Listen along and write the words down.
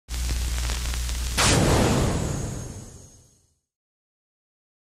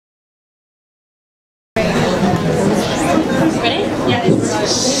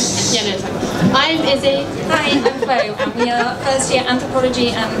Bo, and we are first year Anthropology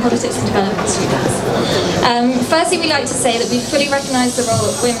and Politics and Development students. Firstly, we like to say that we fully recognise the role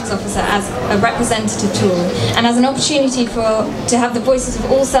of Women's Officer as a representative tool and as an opportunity to have the voices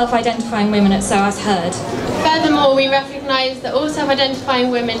of all self-identifying women at SOAS heard. Furthermore, we recognise that all self-identifying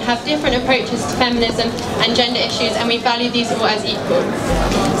women have different approaches to feminism and gender issues, and we value these all as equal.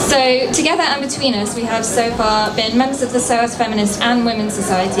 So, together and between us, we have so far been members of the SOAS Feminist and Women's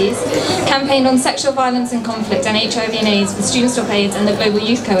Societies, campaigned on sexual violence and conflict and HIV and AIDS with Students Stop AIDS and the Global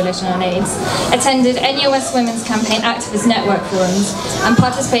Youth Coalition on AIDS, attended NUS Women's Campaign Activist Network forums, and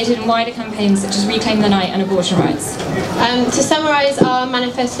participated in wider campaigns such as Reclaim the Night and abortion rights. To summarise our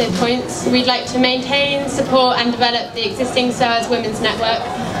manifesto points, we'd like to maintain, support and develop the existing SOAS Women's Network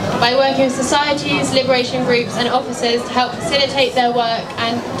by working with societies, liberation groups and officers to help facilitate their work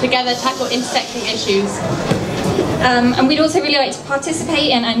and together tackle intersecting issues. And we'd also really like to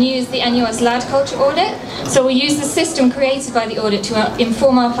participate in and use the NUS Lad Culture Audit. So we'll use the system created by the audit to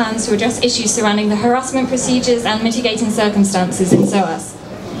inform our plans to address issues surrounding the harassment procedures and mitigating circumstances in SOAS.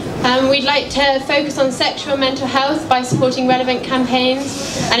 We'd like to focus on sexual and mental health by supporting relevant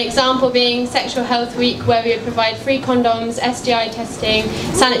campaigns, an example being Sexual Health Week, where we would provide free condoms, STI testing,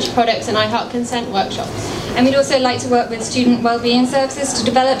 sanitary products and I Heart Consent workshops. And we'd also like to work with student wellbeing services to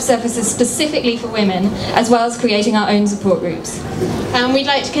develop services specifically for women, as well as creating our own support groups. We'd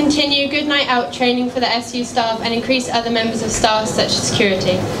like to continue Good Night Out training for the SU staff and increase other members of staff such as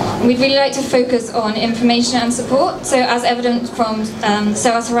security. And we'd really like to focus on information and support. So as evident from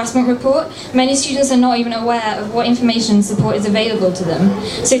SOAS harassment report, many students are not even aware of what information and support is available to them.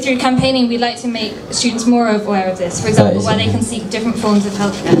 So through campaigning, we'd like to make students more aware of this, for example, where they can seek different forms of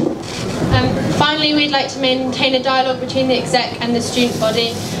healthcare. Finally, we'd like to maintain a dialogue between the exec and the student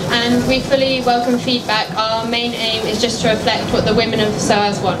body, and we fully welcome feedback. Our main aim is just to reflect what the women of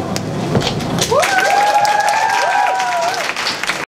SOAS want.